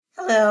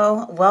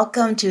Hello,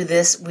 welcome to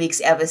this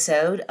week's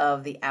episode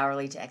of the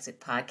Hourly to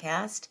Exit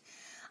podcast.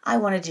 I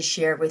wanted to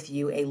share with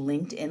you a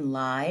LinkedIn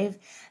Live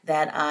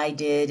that I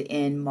did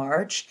in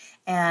March.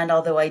 And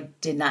although I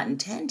did not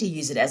intend to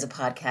use it as a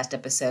podcast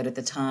episode at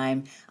the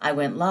time I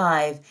went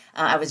live,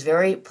 I was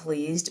very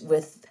pleased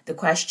with the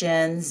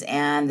questions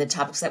and the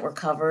topics that were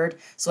covered.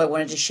 So I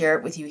wanted to share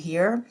it with you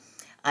here.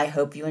 I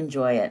hope you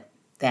enjoy it.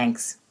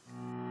 Thanks.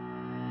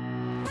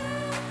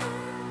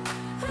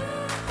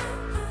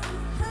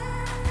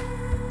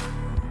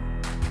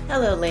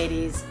 Hello,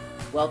 ladies.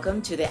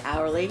 Welcome to the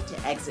Hourly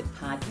to Exit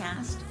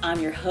podcast. I'm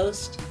your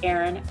host,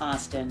 Erin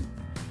Austin.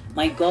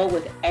 My goal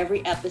with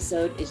every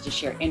episode is to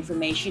share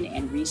information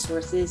and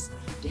resources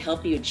to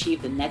help you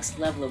achieve the next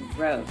level of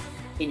growth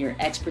in your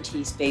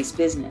expertise-based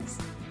business.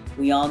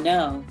 We all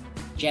know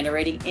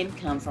generating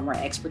income from our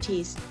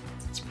expertise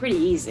is pretty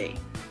easy.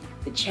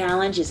 The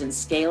challenge is in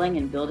scaling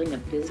and building a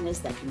business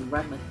that can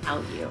run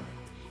without you.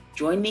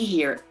 Join me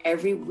here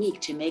every week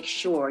to make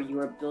sure you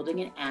are building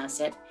an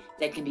asset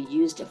that can be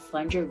used to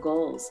fund your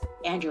goals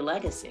and your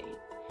legacy.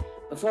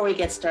 Before we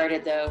get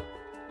started though,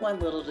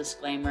 one little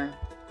disclaimer,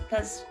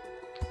 because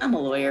I'm a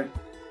lawyer.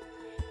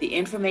 The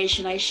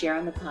information I share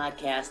on the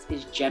podcast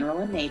is general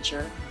in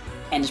nature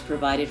and is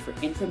provided for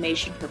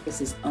information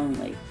purposes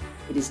only.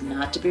 It is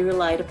not to be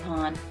relied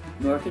upon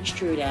nor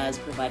construed as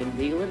providing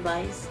legal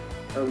advice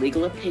or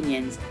legal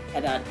opinions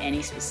about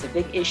any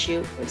specific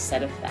issue or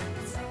set of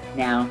facts.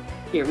 Now,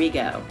 here we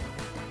go.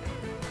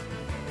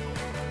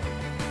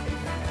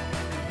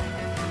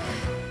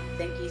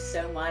 Thank you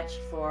so much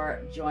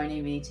for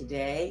joining me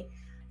today.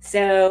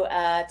 So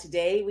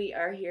today we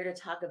are here to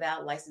talk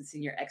about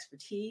licensing your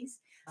expertise.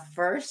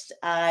 First,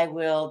 I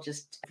will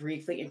just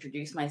briefly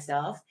introduce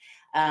myself.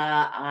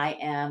 I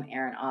am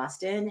Erin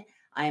Austin.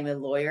 I am a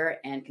lawyer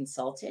and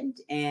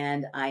consultant,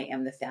 and I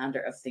am the founder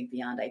of Think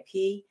Beyond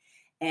IP.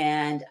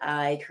 And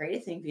I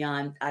created Think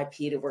Beyond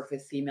IP to work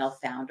with female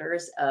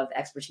founders of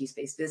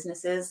expertise-based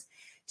businesses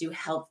to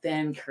help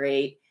them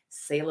create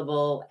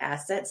saleable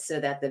assets so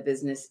that the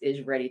business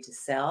is ready to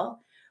sell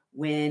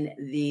when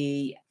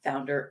the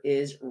founder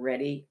is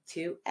ready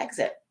to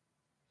exit.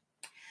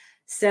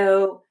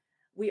 So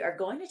we are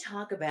going to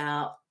talk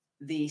about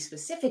the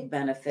specific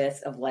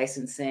benefits of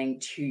licensing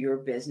to your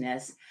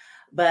business.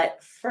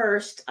 But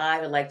first, I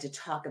would like to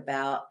talk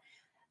about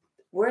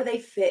where they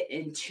fit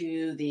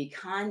into the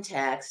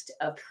context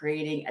of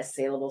creating a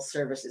saleable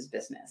services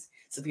business.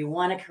 So if you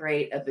want to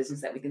create a business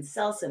that we can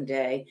sell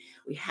someday,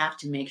 we have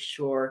to make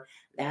sure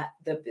that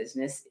the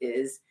business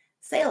is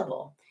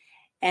saleable.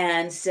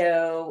 And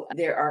so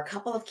there are a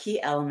couple of key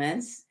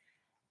elements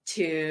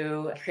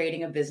to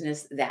creating a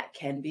business that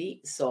can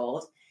be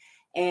sold.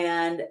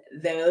 And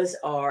those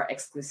are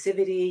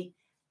exclusivity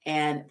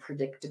and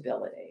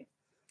predictability.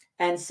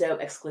 And so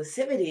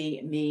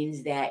exclusivity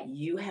means that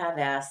you have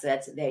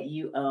assets that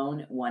you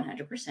own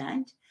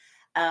 100%,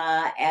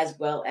 as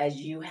well as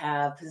you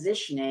have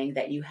positioning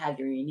that you have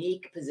your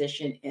unique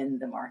position in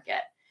the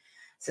market.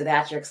 So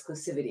that's your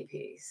exclusivity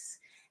piece.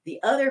 The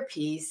other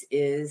piece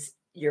is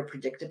your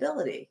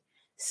predictability.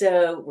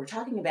 So we're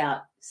talking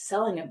about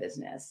selling a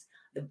business.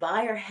 The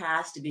buyer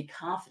has to be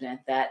confident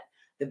that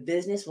the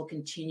business will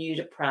continue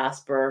to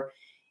prosper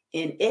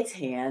in its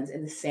hands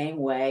in the same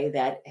way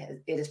that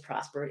it has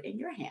prospered in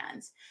your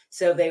hands.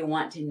 So they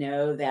want to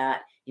know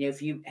that, if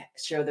you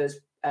show those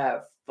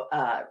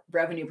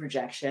revenue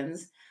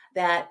projections,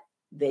 that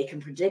they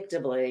can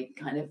predictably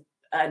kind of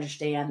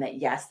understand that,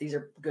 yes, these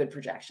are good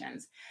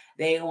projections.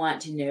 They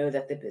want to know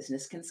that the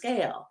business can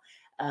scale.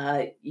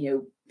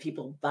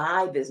 People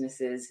buy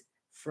businesses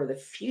for the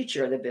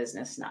future of the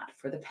business, not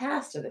for the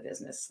past of the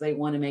business. So they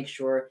want to make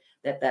sure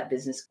that that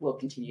business will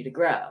continue to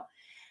grow.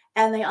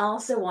 And they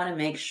also want to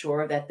make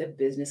sure that the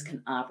business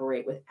can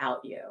operate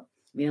without you.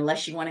 I mean,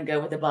 unless you want to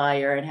go with a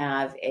buyer and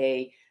have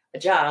a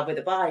job with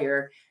a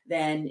buyer,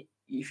 then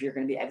if you're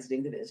going to be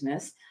exiting the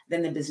business,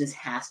 then the business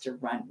has to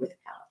run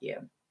without you.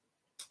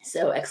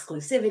 So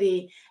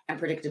exclusivity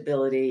and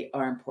predictability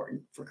are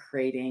important for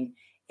creating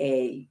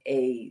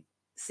a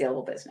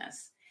saleable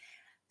business.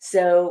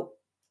 So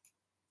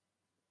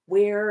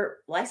where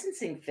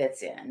licensing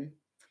fits in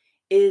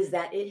is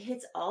that it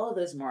hits all of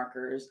those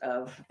markers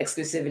of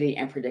exclusivity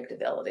and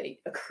predictability,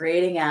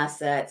 creating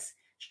assets,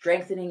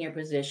 strengthening your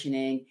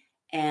positioning,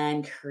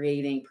 and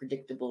creating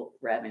predictable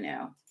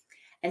revenue.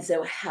 And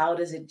so how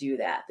does it do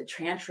that? The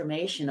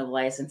transformation of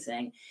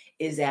licensing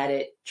is that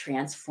it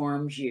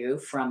transforms you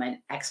from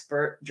an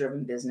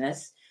expert-driven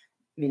business,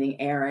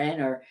 meaning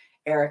Erin or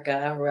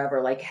Erica,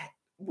 whoever, like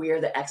we're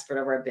the expert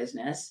of our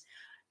business,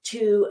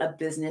 to a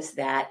business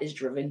that is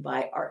driven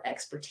by our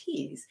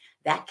expertise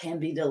that can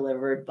be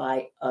delivered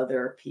by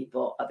other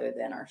people other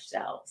than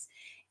ourselves.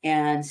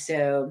 And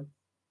so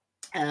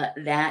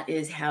that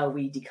is how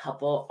we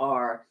decouple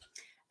our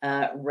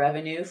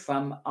revenue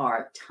from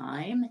our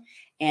time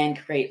and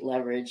create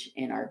leverage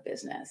in our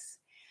business.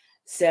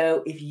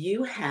 So if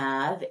you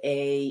have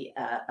a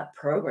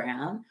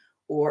program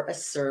or a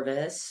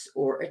service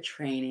or a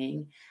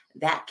training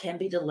that can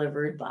be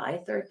delivered by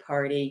a third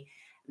party,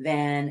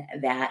 then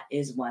that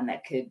is one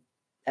that could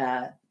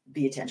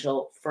be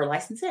potential for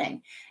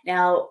licensing.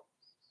 Now,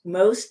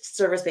 most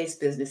service-based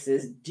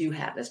businesses do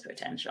have this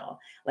potential.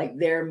 Like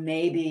there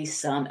may be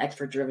some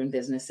expert-driven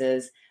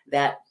businesses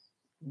that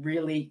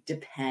really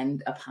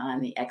depend upon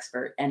the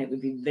expert, and it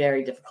would be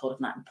very difficult, if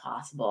not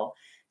impossible,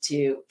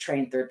 to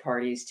train third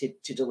parties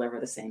to deliver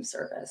the same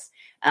service.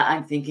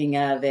 I'm thinking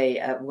of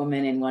a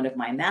woman in one of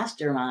my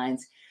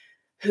masterminds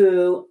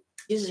who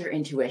uses her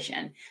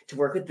intuition to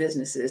work with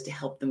businesses to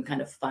help them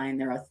kind of find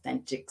their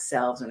authentic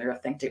selves and their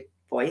authentic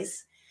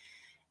voice.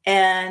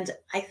 And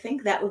I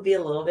think that would be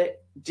a little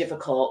bit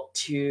difficult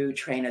to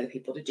train other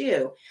people to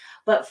do.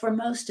 But for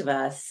most of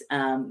us,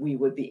 we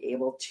would be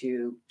able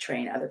to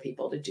train other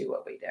people to do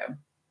what we do.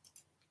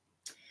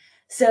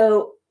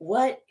 So,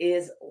 what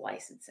is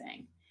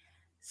licensing?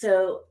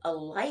 So, a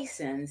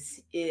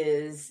license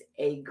is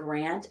a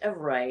grant of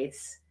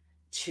rights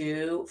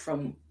to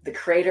from the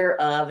creator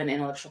of an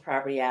intellectual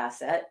property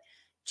asset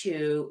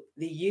to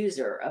the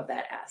user of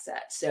that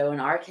asset. So,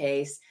 in our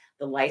case,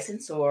 the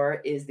licensor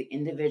is the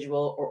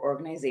individual or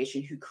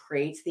organization who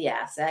creates the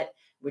asset,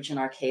 which in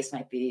our case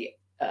might be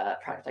a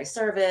product like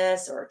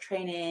service or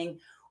training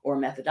or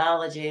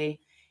methodology,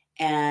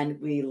 and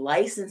we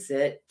license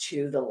it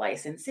to the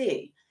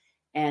licensee.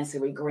 And so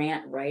we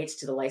grant rights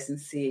to the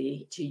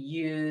licensee to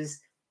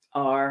use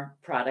our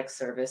product,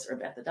 service, or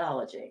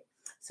methodology.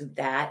 So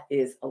that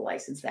is a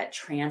license, that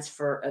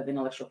transfer of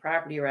intellectual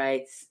property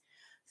rights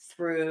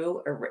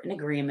through a written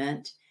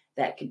agreement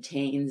that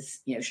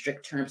contains,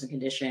 strict terms and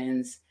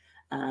conditions,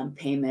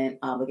 payment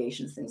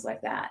obligations, things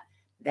like that.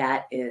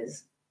 That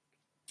is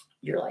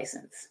your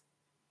license.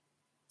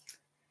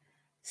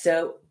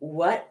 So,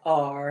 what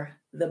are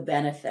the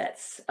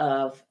benefits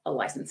of a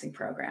licensing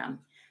program?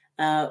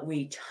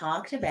 We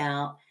talked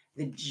about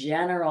the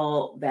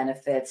general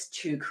benefits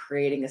to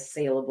creating a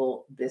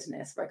saleable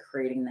business by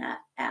creating that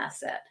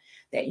asset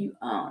that you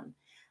own.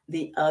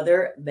 The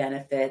other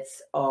benefits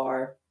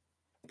are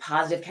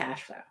positive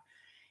cash flow.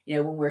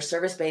 When we're a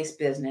service-based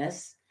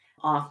business,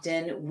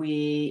 often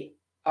we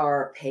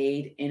are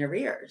paid in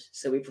arrears.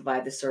 So we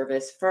provide the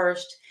service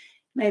first.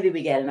 Maybe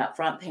we get an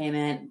upfront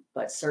payment,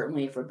 but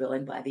certainly if we're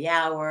billing by the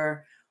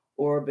hour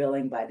or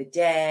billing by the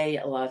day,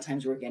 a lot of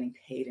times we're getting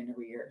paid in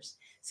arrears.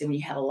 So when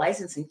you have a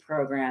licensing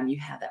program, you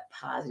have that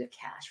positive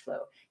cash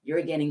flow.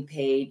 You're getting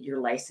paid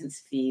your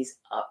license fees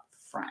up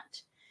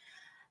front.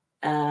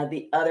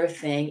 The other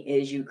thing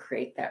is you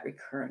create that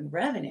recurring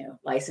revenue.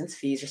 License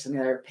fees are something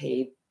that are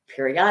paid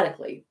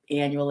periodically,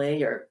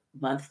 annually or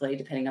monthly,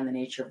 depending on the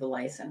nature of the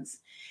license.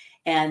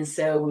 And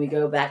so when we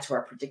go back to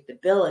our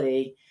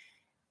predictability,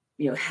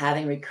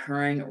 having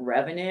recurring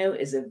revenue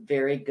is a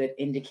very good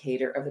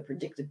indicator of the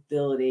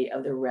predictability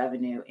of the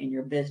revenue in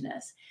your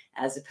business,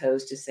 as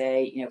opposed to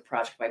say,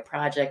 project by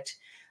project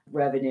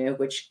revenue,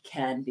 which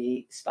can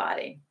be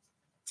spotty.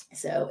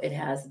 So it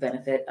has the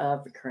benefit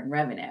of recurring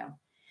revenue.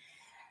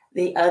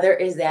 The other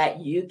is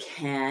that you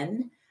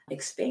can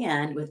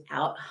expand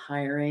without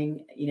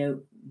hiring,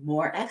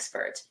 more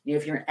experts.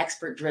 If you're an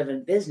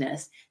expert-driven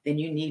business, then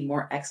you need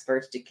more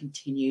experts to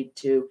continue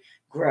to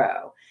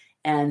grow.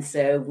 And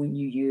so when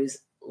you use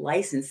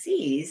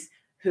licensees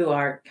who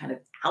are kind of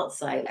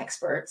outside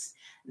experts,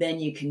 then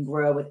you can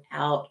grow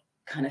without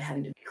kind of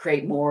having to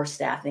create more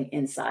staffing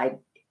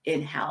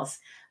in-house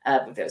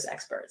with those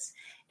experts.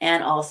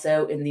 And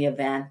also in the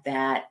event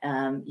that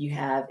you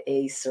have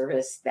a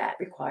service that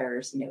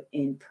requires,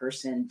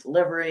 in-person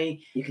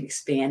delivery, you can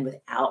expand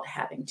without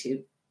having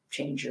to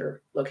change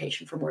your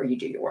location from where you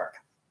do your work.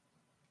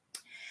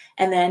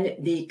 And then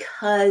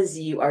because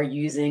you are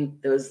using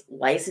those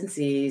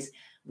licensees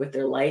with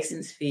their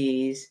license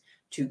fees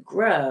to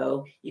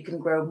grow, you can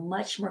grow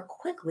much more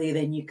quickly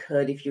than you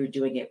could if you're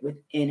doing it with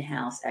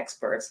in-house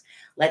experts.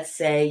 Let's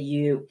say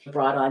you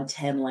brought on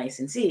 10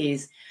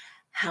 licensees,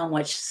 how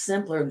much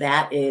simpler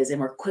that is and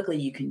more quickly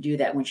you can do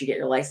that once you get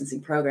your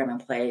licensing program in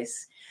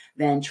place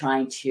than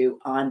trying to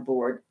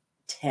onboard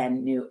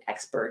 10 new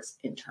experts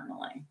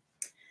internally.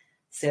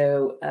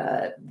 So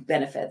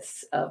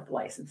benefits of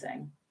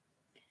licensing.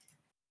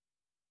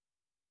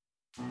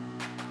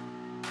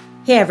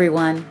 Hey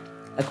everyone,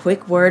 a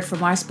quick word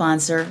from our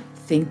sponsor,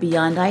 Think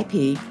Beyond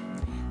IP.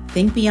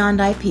 Think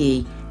Beyond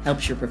IP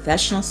helps your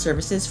professional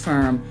services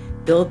firm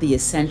build the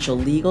essential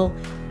legal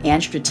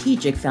and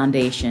strategic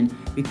foundation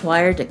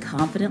required to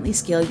confidently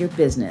scale your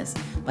business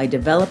by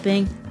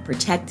developing,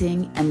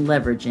 protecting, and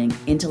leveraging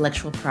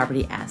intellectual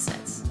property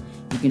assets.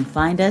 You can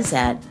find us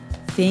at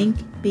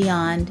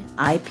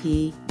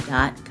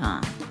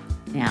thinkbeyondip.com.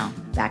 Now,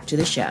 back to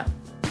the show.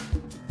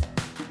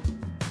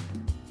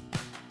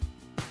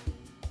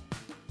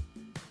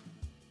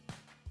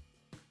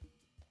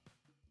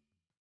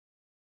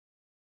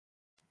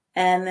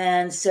 And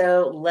then,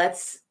 so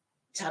let's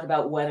talk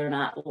about whether or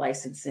not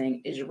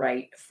licensing is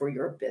right for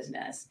your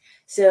business.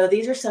 So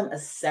these are some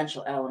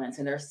essential elements,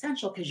 and they're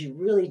essential because you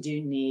really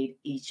do need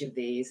each of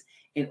these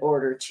in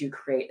order to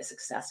create a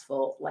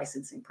successful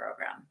licensing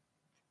program.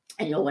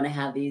 And you'll want to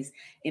have these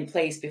in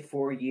place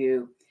before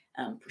you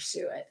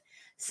pursue it.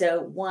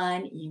 So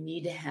one, you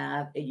need to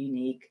have a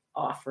unique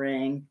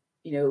offering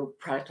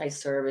productized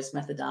service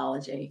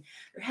methodology,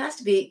 there has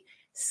to be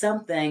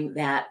something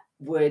that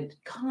would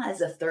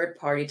cause a third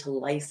party to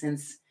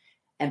license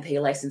and pay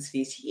license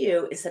fees to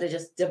you instead of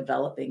just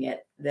developing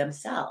it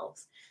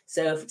themselves.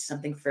 So if it's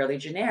something fairly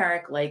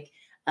generic, like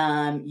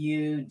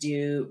you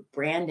do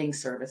branding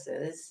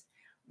services,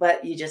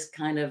 but you just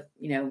kind of,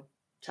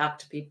 talk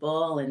to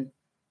people and,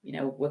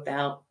 whip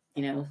out,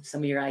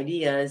 some of your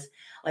ideas,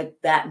 like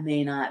that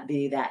may not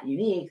be that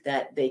unique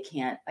that they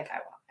can't, like,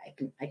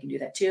 I can do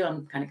that too.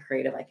 I'm kind of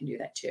creative. I can do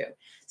that too.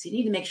 So you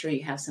need to make sure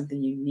you have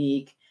something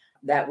unique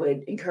that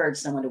would encourage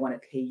someone to want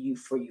to pay you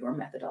for your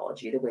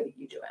methodology the way that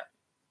you do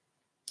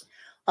it.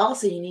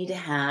 Also, you need to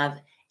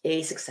have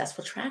a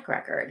successful track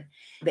record.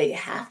 They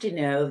have to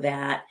know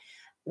that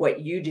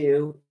what you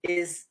do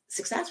is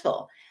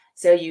successful.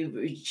 So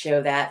you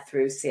show that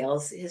through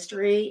sales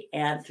history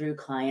and through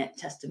client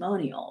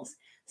testimonials.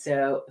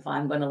 So if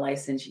I'm going to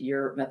license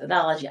your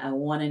methodology, I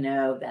want to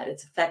know that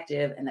it's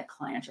effective and that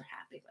clients are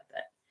happy with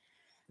it.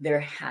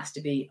 There has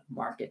to be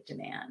market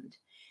demand.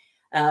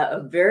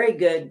 A very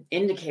good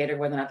indicator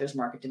whether or not there's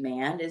market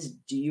demand is,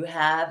 do you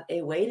have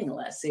a waiting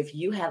list? So if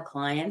you have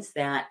clients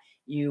that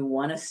you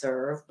want to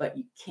serve, but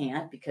you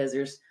can't because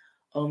there's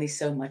only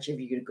so much of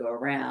you to go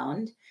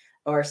around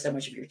or so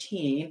much of your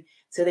team.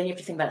 So then you have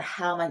to think about,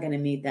 how am I going to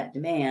meet that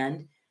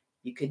demand?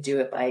 You could do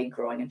it by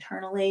growing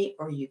internally,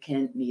 or you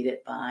can meet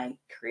it by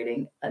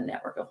creating a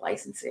network of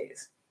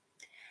licensees.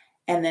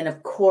 And then,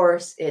 of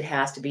course, it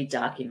has to be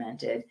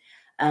documented.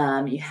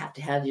 You have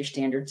to have your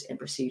standards and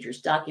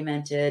procedures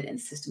documented and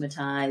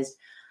systematized.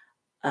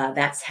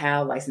 That's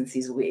how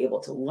licensees will be able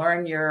to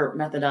learn your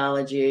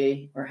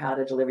methodology or how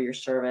to deliver your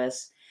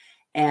service,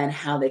 and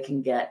how they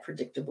can get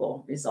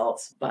predictable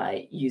results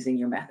by using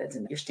your methods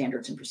and your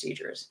standards and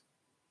procedures.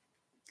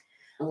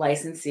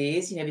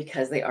 Licensees,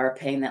 because they are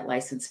paying that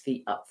license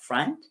fee up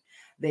front,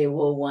 they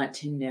will want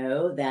to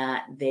know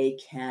that they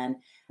can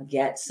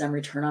get some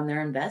return on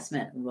their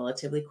investment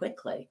relatively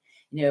quickly.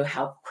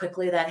 How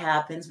quickly that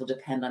happens will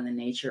depend on the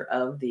nature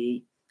of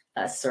the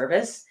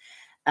service.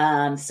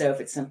 So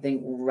if it's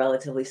something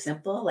relatively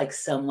simple, like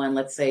someone,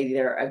 let's say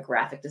they're a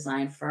graphic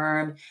design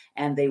firm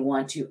and they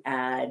want to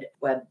add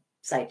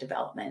website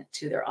development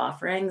to their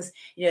offerings,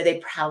 they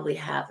probably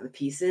have the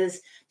pieces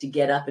to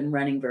get up and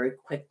running very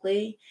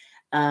quickly.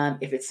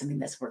 If it's something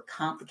that's more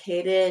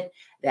complicated,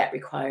 that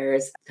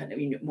requires kind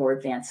of more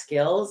advanced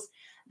skills,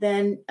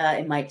 then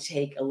it might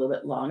take a little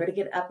bit longer to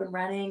get up and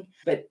running.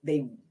 But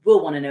they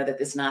will want to know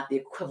that it's not the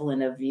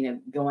equivalent of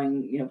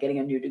getting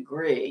a new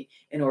degree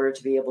in order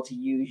to be able to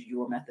use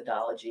your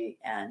methodology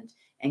and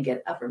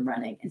get up and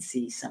running and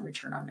see some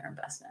return on their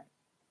investment.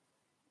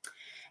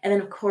 And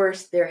then, of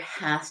course, there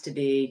has to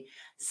be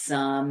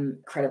some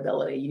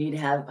credibility. You need to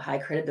have high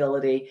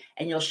credibility,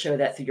 and you'll show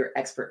that through your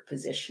expert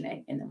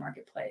positioning in the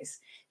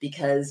marketplace.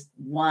 Because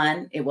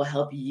one, it will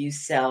help you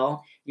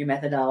sell your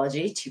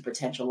methodology to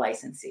potential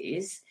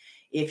licensees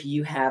if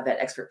you have that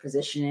expert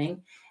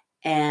positioning,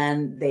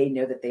 and they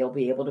know that they'll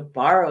be able to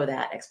borrow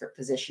that expert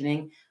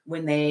positioning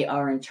when they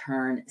are in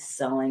turn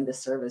selling the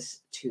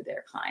service to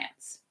their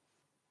clients.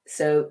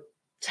 So,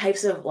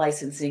 types of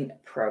licensing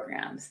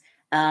programs.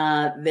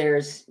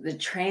 There's the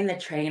train the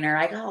trainer.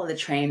 I call it the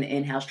train the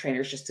in-house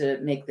trainers just to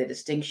make the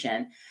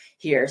distinction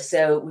here.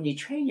 So when you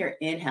train your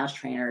in-house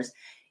trainers,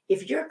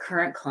 if your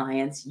current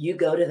clients, you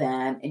go to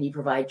them and you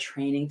provide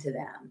training to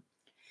them.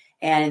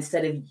 And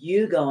instead of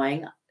you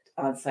going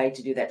on site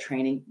to do that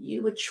training,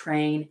 you would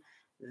train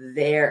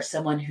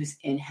someone who's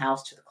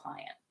in-house to the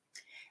client.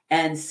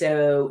 And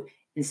so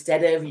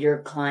instead of your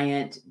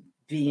client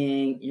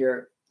being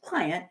your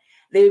client,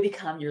 they would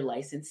become your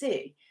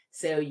licensee.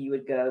 So you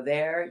would go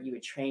there, you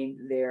would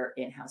train their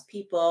in-house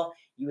people,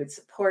 you would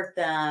support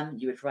them,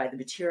 you would provide the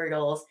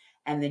materials,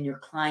 and then your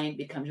client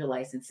becomes your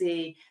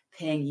licensee,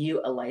 paying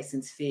you a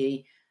license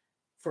fee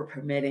for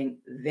permitting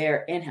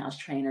their in-house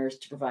trainers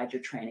to provide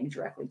your training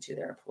directly to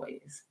their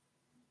employees.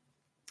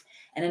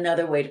 And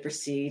another way to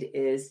proceed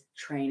is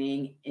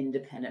training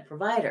independent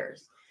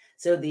providers.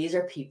 So these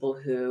are people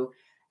who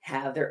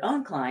have their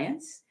own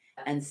clients,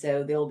 and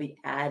so they'll be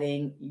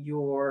adding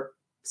your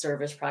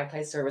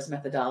productized service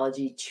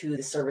methodology to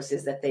the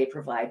services that they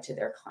provide to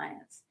their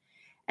clients.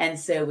 And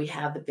so we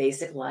have the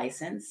basic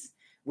license,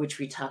 which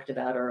we talked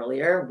about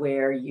earlier,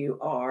 where you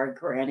are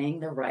granting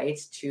the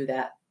rights to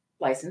that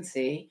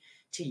licensee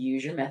to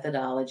use your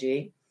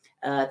methodology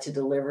to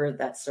deliver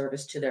that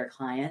service to their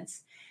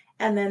clients.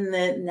 And then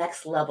the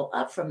next level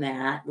up from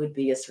that would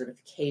be a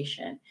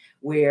certification,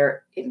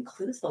 where it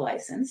includes the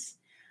license,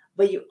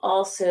 but you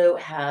also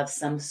have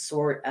some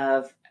sort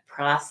of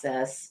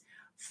process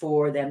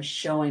for them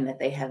showing that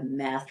they have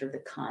mastered the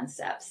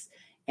concepts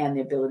and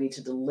the ability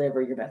to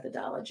deliver your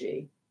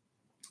methodology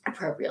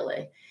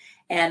appropriately.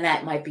 And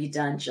that might be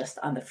done just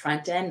on the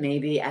front end.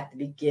 Maybe at the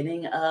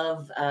beginning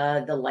of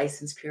the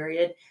license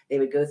period, they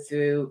would go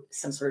through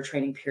some sort of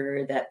training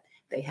period that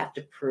they have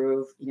to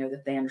prove,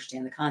 that they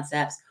understand the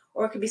concepts.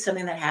 Or it could be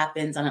something that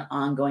happens on an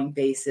ongoing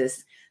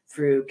basis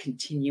through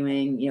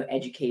continuing,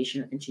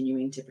 education, or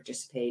continuing to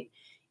participate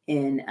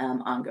in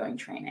ongoing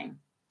training.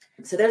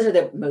 So those are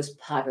the most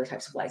popular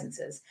types of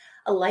licenses.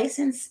 A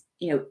license,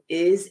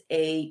 is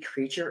a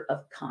creature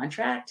of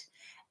contract,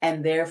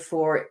 and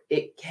therefore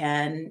it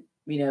can,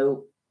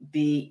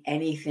 be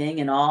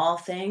anything and all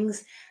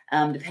things,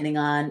 depending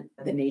on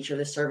the nature of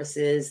the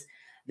services,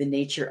 the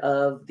nature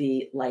of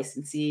the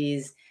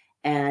licensees.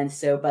 And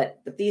so,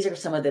 but these are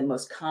some of the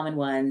most common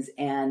ones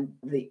and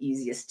the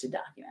easiest to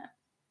document.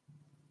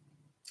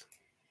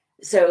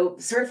 So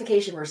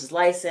certification versus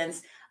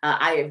license.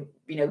 I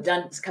have,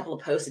 done a couple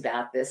of posts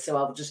about this. So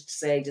I'll just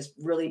say, just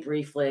really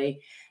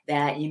briefly,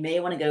 that you may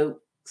want to go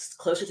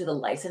closer to the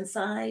license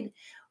side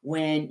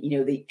when,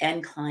 the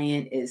end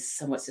client is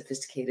somewhat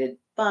sophisticated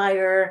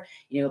buyer,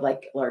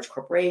 like large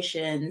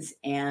corporations,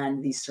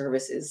 and the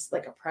service is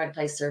like a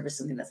productized service,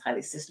 something that's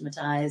highly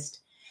systematized,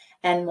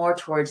 and more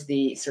towards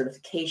the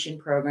certification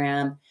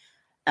program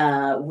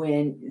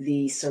when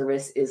the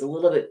service is a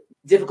little bit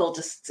difficult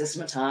to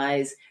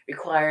systematize,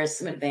 requires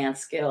some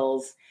advanced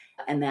skills,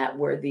 and that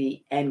where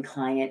the end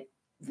client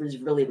was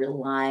really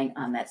relying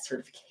on that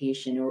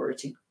certification in order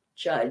to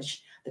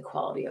judge the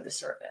quality of the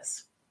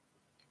service.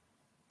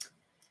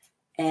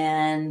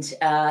 And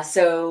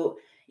so,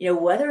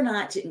 whether or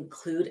not to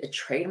include a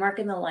trademark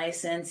in the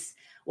license,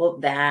 well,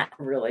 that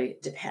really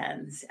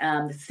depends.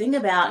 The thing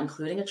about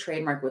including a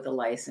trademark with a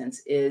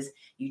license is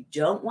you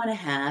don't want to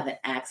have an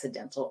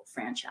accidental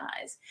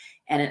franchise.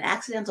 And an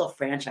accidental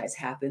franchise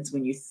happens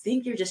when you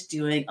think you're just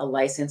doing a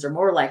license, or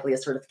more likely a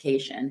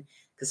certification,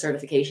 because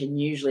certification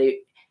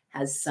usually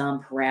has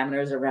some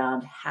parameters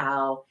around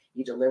how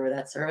you deliver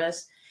that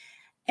service.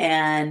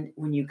 And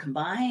when you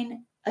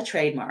combine a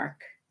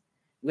trademark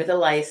with a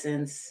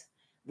license,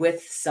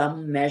 with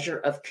some measure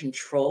of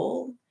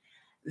control,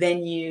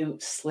 then you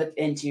slip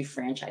into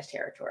franchise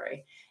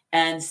territory.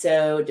 And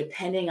so,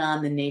 depending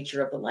on the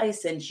nature of the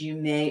license, you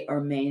may or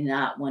may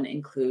not want to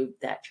include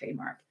that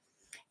trademark.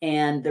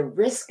 And the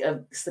risk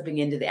of slipping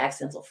into the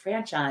accidental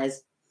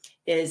franchise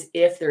is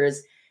if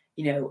there's,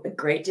 a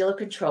great deal of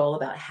control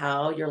about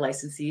how your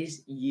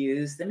licensees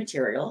use the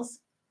materials.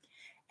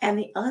 And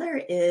the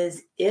other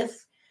is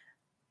if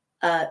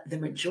the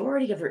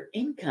majority of your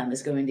income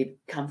is going to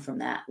come from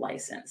that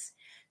license.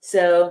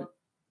 So,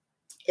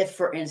 if,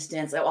 for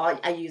instance,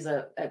 I use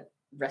a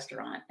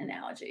restaurant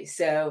analogy.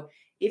 So,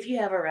 if you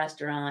have a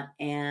restaurant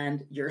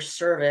and your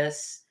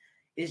service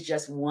is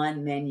just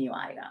one menu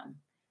item,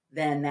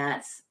 then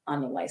that's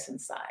on the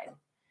license side.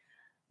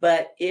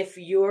 But if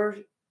your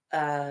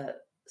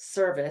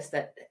service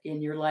that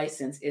in your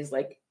license is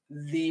like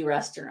the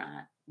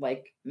restaurant,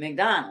 like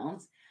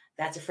McDonald's,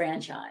 that's a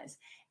franchise.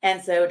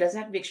 And so it doesn't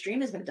have to be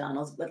extreme as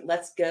McDonald's, but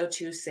let's go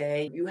to,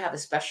 say, you have a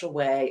special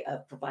way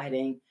of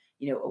providing,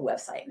 a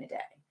website in a day.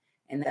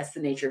 And that's the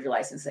nature of your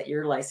license, that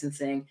you're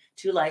licensing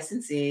to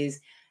licensees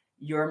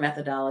your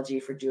methodology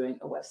for doing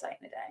a website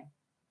in a day.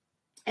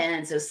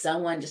 And so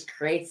someone just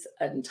creates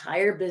an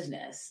entire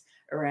business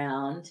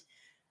around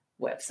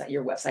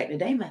your website in a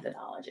day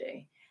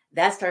methodology.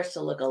 That starts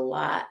to look a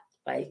lot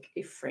like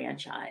a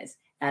franchise,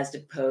 as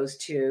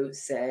opposed to,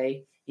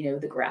 say,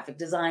 the graphic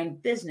design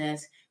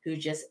business who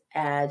just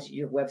adds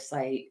your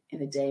website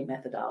in a day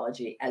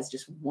methodology as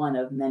just one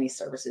of many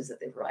services that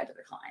they provide to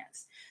their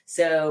clients.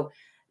 So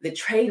the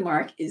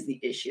trademark is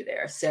the issue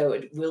there. So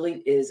it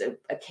really is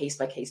a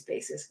case-by-case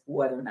basis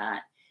whether or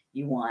not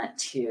you want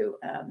to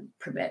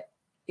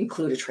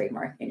include a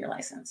trademark in your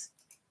license.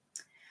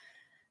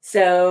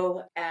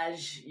 So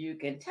as you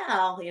can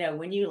tell,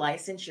 when you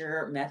license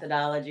your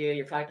methodology or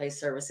your product-based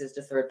services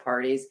to third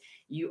parties,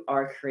 you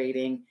are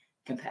creating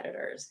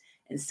competitors.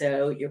 And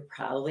so you're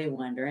probably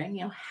wondering,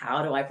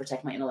 how do I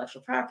protect my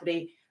intellectual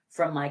property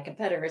from my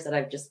competitors that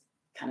I've just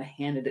kind of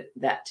handed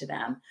that to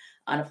them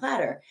on a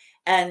platter?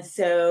 And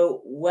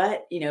so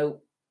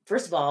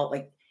first of all,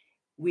 like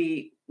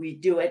we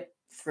do it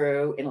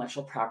through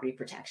intellectual property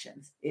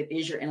protections. It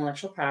is your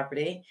intellectual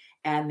property,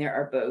 and there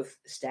are both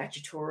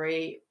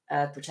statutory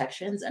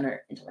protections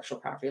under intellectual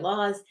property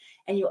laws,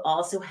 and you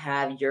also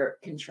have your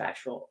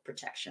contractual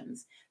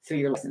protections through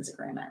your license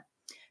agreement.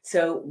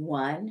 So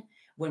when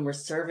we're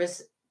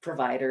service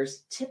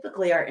providers,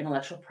 typically our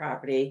intellectual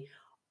property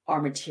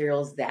are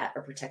materials that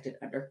are protected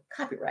under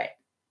copyright.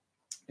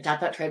 We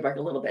talked about trademark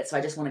a little bit, so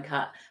I just want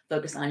to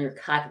focus on your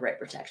copyright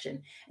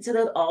protection. And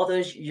so all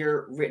those,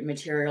 your written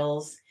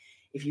materials,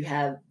 if you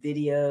have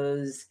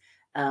videos,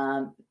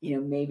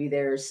 maybe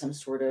there's some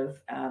sort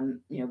of,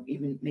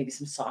 even maybe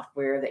some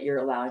software that you're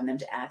allowing them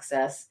to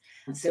access.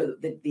 And so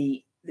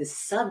the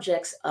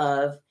subjects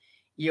of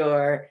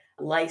your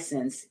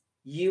license,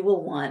 you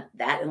will want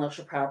that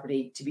intellectual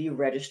property to be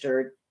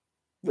registered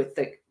with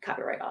the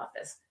Copyright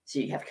Office. So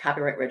you have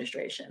copyright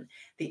registration.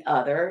 The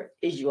other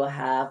is you will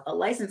have a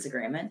license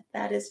agreement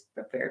that is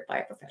prepared by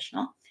a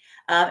professional,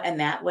 and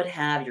that would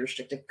have your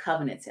restrictive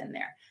covenants in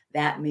there.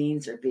 That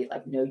means there'd be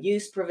like no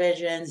use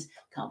provisions,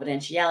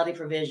 confidentiality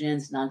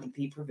provisions,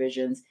 non-compete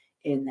provisions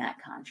in that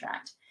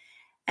contract.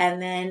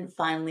 And then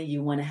finally,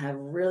 you want to have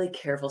really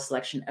careful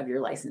selection of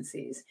your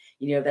licensees.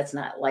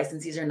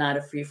 Licensees are not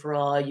a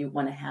free-for-all. You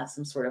want to have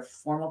some sort of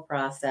formal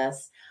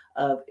process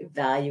of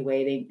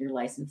evaluating your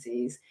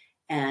licensees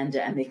and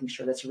making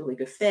sure that's a really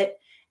good fit.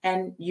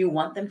 And you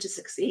want them to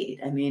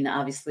succeed. I mean,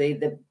 obviously,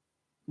 the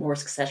more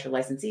success your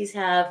licensees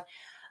have,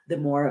 the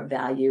more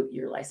value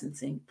your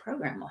licensing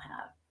program will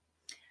have.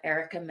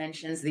 Erica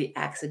mentions the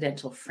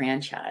accidental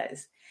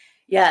franchise.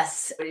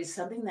 Yes, it is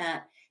something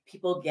that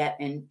people get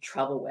in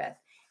trouble with.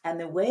 And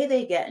the way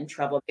they get in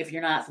trouble, if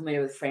you're not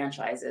familiar with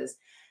franchises,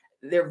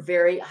 they're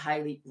very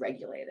highly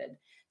regulated.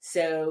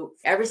 So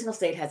every single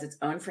state has its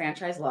own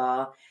franchise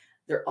law.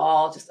 They're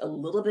all just a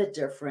little bit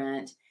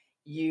different.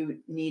 You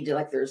need to,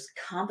 like, there's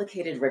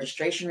complicated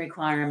registration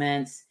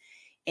requirements.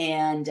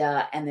 And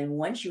then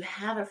once you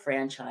have a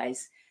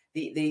franchise,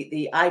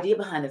 the idea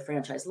behind the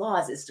franchise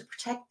laws is to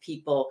protect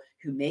people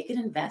who make an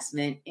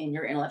investment in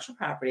your intellectual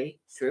property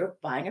through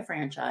buying a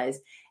franchise,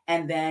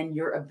 and then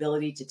your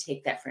ability to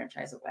take that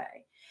franchise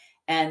away.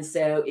 And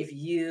so if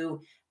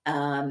you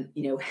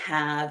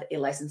have a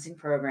licensing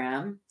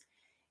program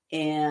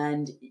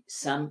and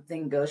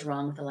something goes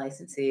wrong with the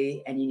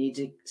licensee and you need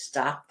to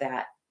stop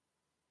that,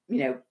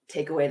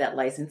 take away that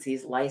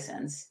licensee's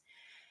license,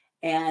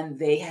 and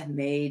they have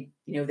made,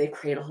 they've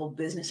created a whole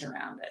business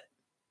around it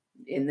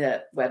in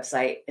the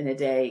website in a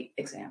day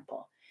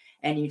example,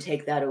 and you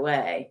take that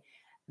away,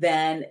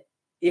 then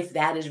if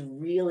that is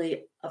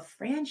really a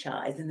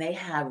franchise, then they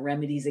have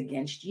remedies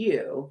against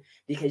you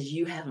because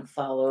you haven't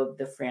followed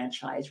the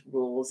franchise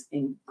rules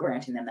in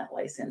granting them that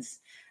license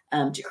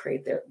to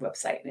create their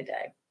website in a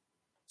day.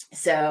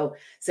 So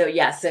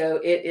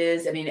it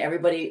is. I mean,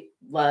 everybody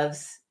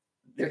loves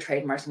their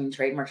trademarks. I mean,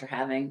 trademarks are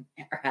having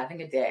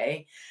a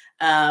day,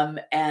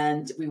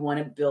 and we want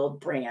to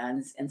build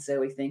brands. And so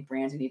we think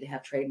brands need to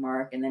have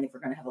trademark. And then if we're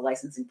going to have a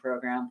licensing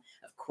program,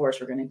 of course,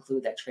 we're going to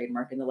include that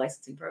trademark in the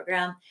licensing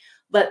program.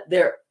 But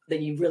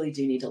then you really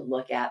do need to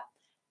look at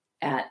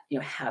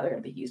how they're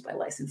going to be used by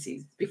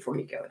licensees before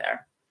you go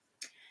there.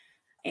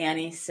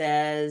 Annie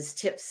says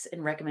tips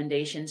and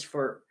recommendations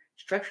for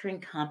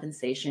structuring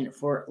compensation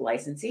for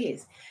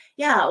licensees.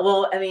 Yeah,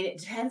 well, I mean, it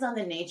depends on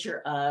the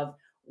nature of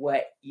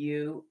what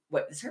the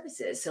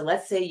service is. So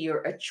let's say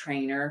you're a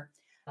trainer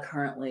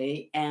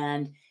currently,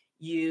 and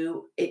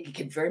it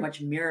could very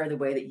much mirror the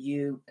way that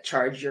you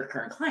charge your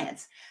current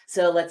clients.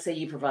 So let's say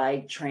you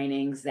provide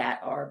trainings that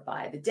are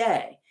by the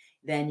day.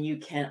 Then you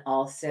can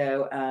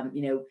also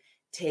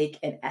take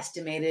an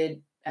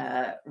estimated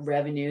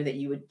revenue that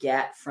you would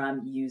get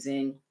from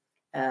using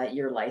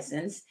your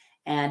license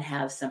and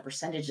have some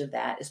percentage of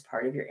that as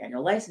part of your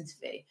annual license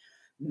fee.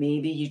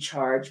 Maybe you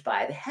charge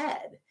by the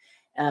head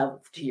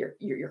to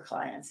your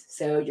clients.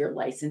 So your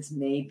license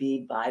may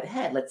be by the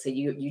head. Let's say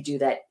you do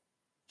that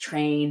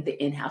the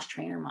in-house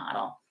trainer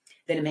model.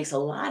 Then it makes a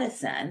lot of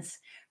sense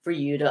for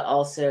you to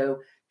also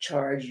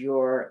charge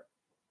your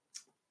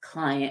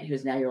client,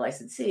 who's now your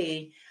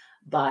licensee,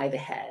 by the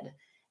head.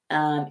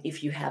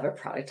 If you have a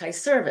productized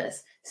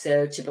service.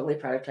 So typically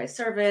productized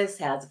service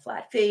has a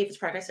flat fee. If it's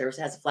productized service,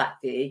 it has a flat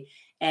fee.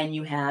 And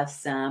you have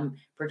some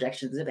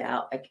projections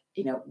about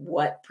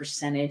what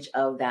percentage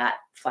of that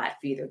flat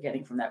fee they're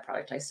getting from that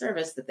productized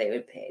service that they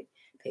would pay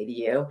to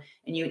you.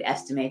 And you would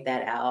estimate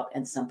that out.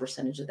 And some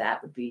percentage of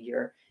that would be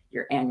your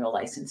annual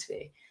license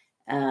fee.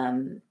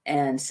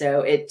 And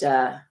so it,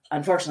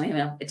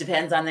 unfortunately, it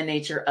depends on the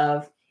nature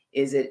of,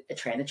 is it a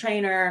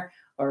trainer,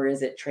 or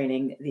is it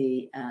training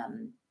the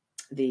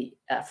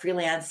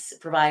freelance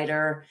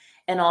provider?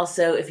 And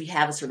also, if you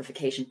have a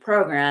certification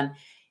program,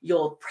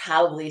 you'll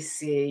probably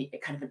see a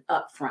kind of an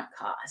upfront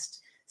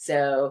cost.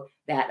 So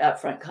that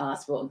upfront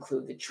cost will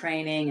include the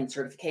training and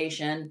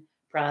certification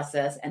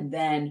process. And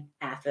then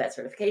after that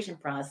certification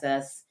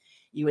process,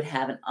 you would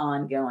have an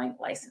ongoing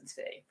license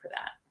fee for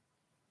that.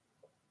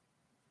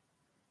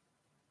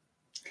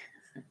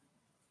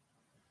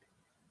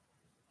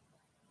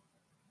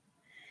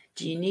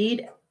 Do you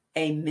need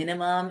a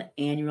minimum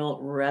annual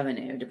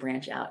revenue to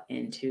branch out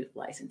into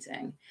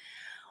licensing?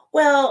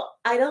 Well,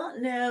 I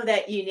don't know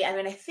that you need. I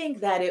mean, I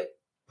think that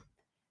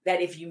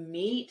if you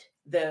meet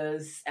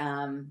those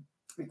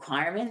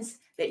requirements,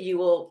 that you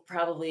will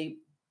probably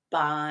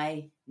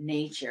by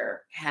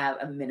nature have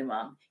a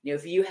minimum.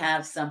 If you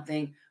have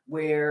something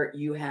where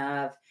you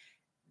have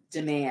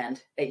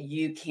demand that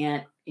you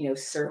can't,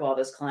 serve all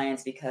those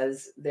clients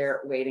because they're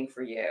waiting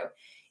for you.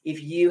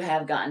 If you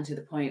have gotten to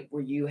the point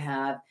where you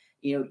have,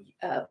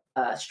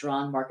 a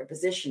strong market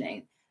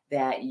positioning,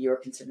 that you're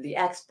considered the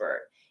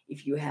expert.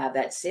 If you have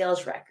that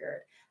sales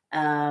record,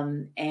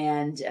 and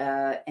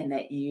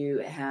that you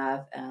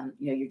have,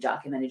 you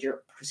documented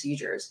your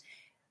procedures,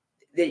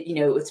 that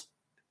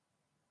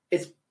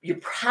it's you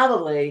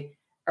probably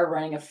are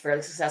running a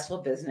fairly successful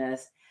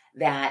business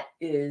that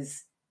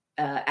is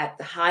at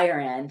the higher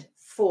end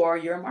for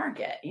your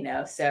market.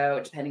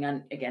 So depending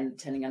on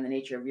the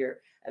nature of your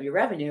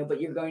revenue, but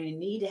you're going to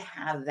need to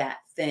have that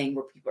thing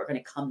where people are going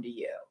to come to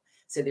you.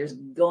 So there's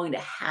going to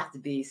have to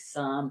be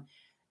some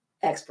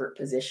expert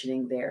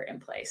positioning there in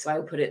place. So I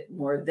would put it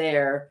more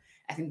there.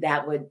 I think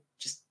that would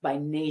just by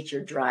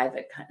nature drive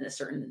a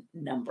certain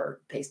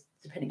number based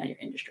depending on your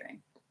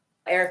industry.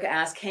 Erica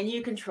asked, can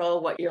you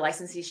control what your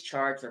licensees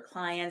charge their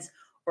clients,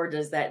 or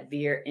does that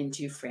veer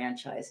into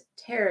franchise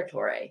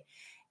territory?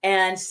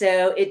 And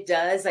so it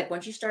does, like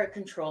once you start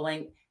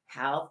controlling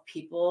how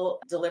people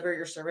deliver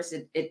your service,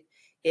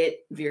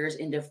 it veers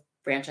into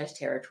franchise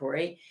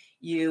territory.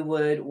 You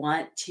would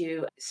want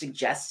to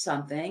suggest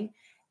something.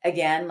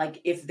 Again,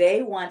 like if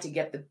they want to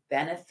get the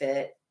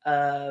benefit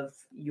of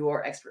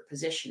your expert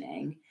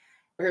positioning,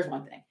 here's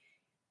one thing.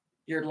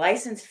 Your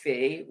license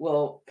fee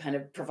will kind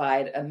of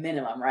provide a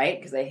minimum, right?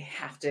 Because they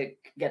have to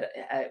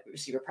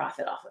receive a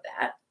profit off of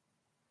that.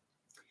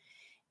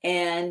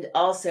 And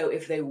also,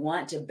 if they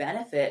want to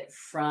benefit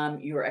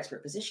from your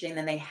expert positioning,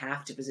 then they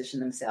have to position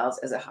themselves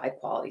as a high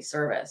quality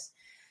service.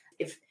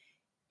 If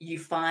you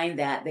find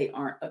that they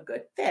aren't a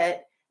good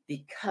fit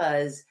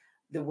because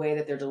the way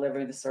that they're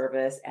delivering the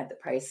service at the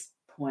price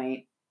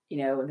point,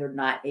 they're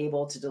not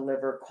able to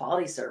deliver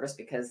quality service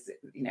because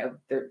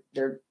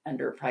they're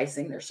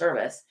underpricing their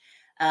service.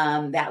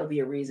 That would be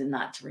a reason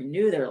not to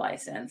renew their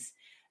license.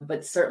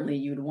 But certainly,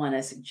 you'd want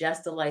to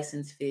suggest a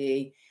license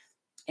fee,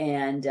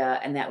 and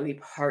that would be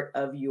part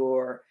of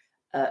your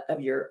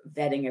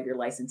vetting of your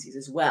licensees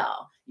as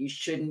well. You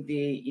shouldn't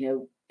be,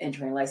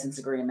 entering license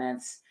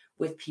agreements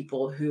with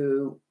people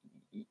who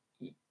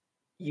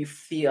you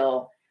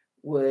feel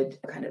would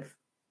kind of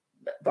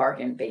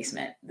bargain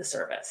basement the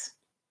service.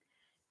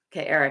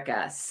 Okay,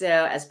 Erica. So,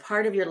 as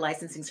part of your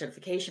licensing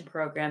certification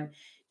program,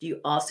 do you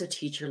also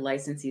teach your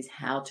licensees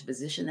how to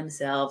position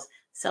themselves,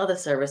 sell the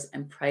service,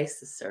 and price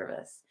the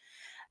service?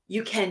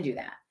 You can do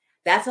that.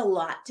 That's a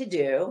lot to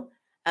do.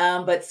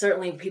 But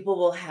certainly people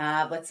will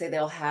have, let's say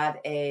they'll have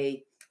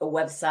a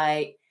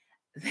website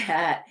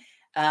that,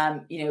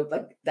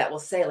 like that will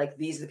say like,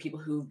 these are the people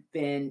who've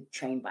been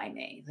trained by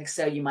me. Like,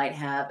 so you might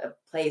have a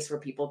place where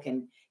people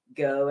can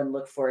go and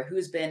look for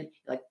who's been,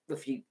 like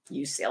if you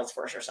use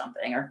Salesforce or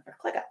something or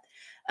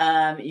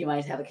ClickUp, you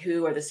might have like,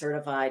 who are the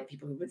certified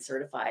people who've been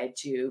certified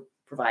to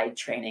provide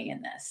training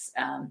in this.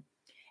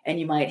 And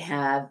you might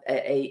have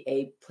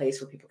a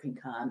place where people can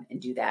come and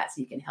do that.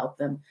 So you can help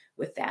them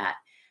with that.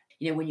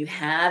 When you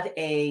have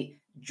a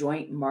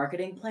joint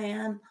marketing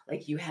plan,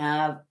 like you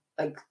have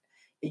like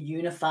a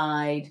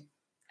unified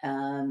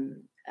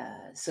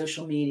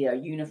social media,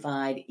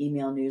 unified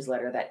email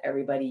newsletter that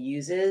everybody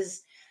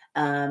uses,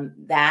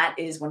 that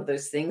is one of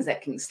those things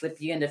that can slip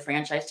you into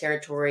franchise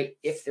territory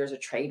if there's a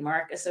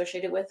trademark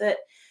associated with it.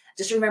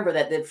 Just remember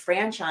that the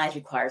franchise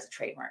requires a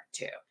trademark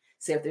too.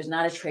 So if there's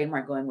not a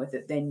trademark going with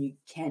it, then you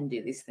can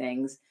do these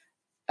things.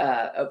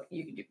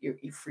 You're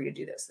free to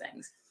do those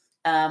things.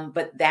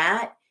 But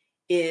that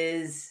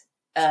is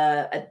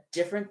a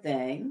different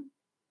thing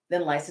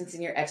than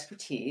licensing your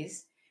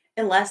expertise,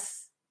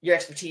 unless your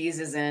expertise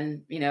is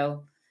in,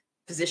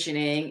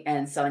 positioning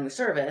and selling the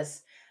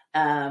service.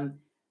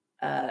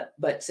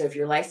 But so if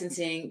you're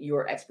licensing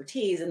your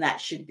expertise, and that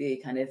should be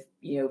kind of,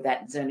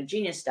 that zone of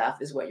genius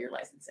stuff is what you're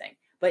licensing.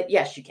 But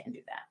yes, you can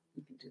do that.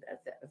 You can do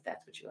that if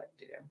that's what you like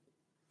to do.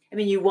 I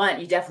mean, you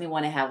definitely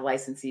want to have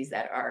licensees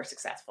that are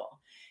successful.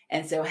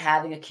 And so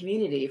having a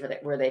community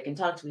where they can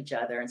talk to each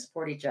other and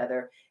support each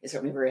other is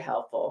certainly very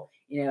helpful.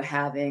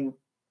 Interacting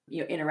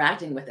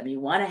with them,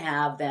 you want to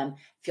have them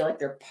feel like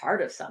they're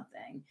part of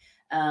something.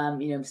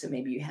 So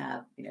maybe you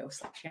have, a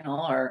Slack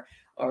channel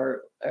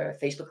or a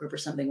Facebook group or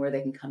something where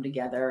they can come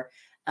together,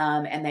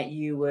 and that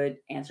you would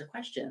answer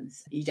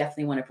questions. You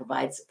definitely want to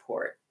provide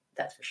support.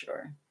 That's for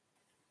sure.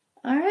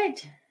 All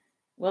right.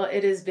 Well,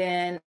 it has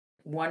been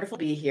wonderful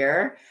to be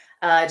here.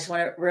 I just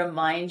want to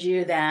remind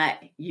you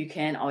that you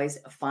can always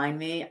find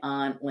me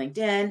on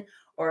LinkedIn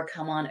or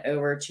come on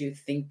over to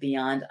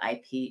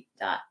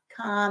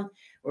thinkbeyondip.com,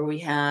 where we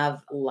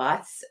have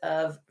lots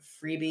of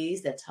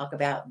freebies that talk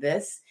about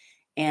this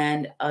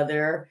and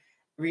other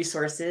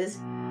resources.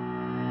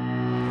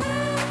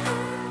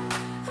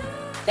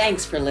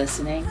 Thanks for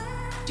listening.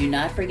 Do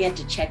not forget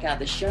to check out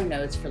the show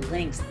notes for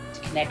links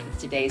to connect with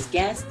today's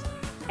guest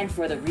and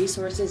for the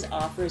resources,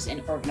 offers,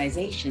 and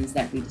organizations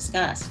that we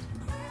discussed.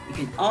 You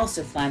can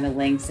also find the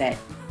links at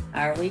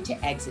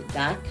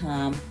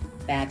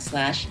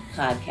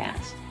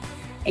hourlytoexit.com/podcast.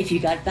 If you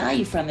got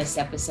value from this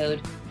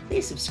episode,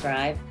 please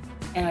subscribe,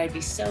 and I'd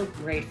be so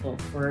grateful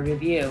for a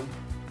review.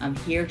 I'm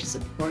here to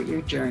support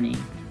your journey.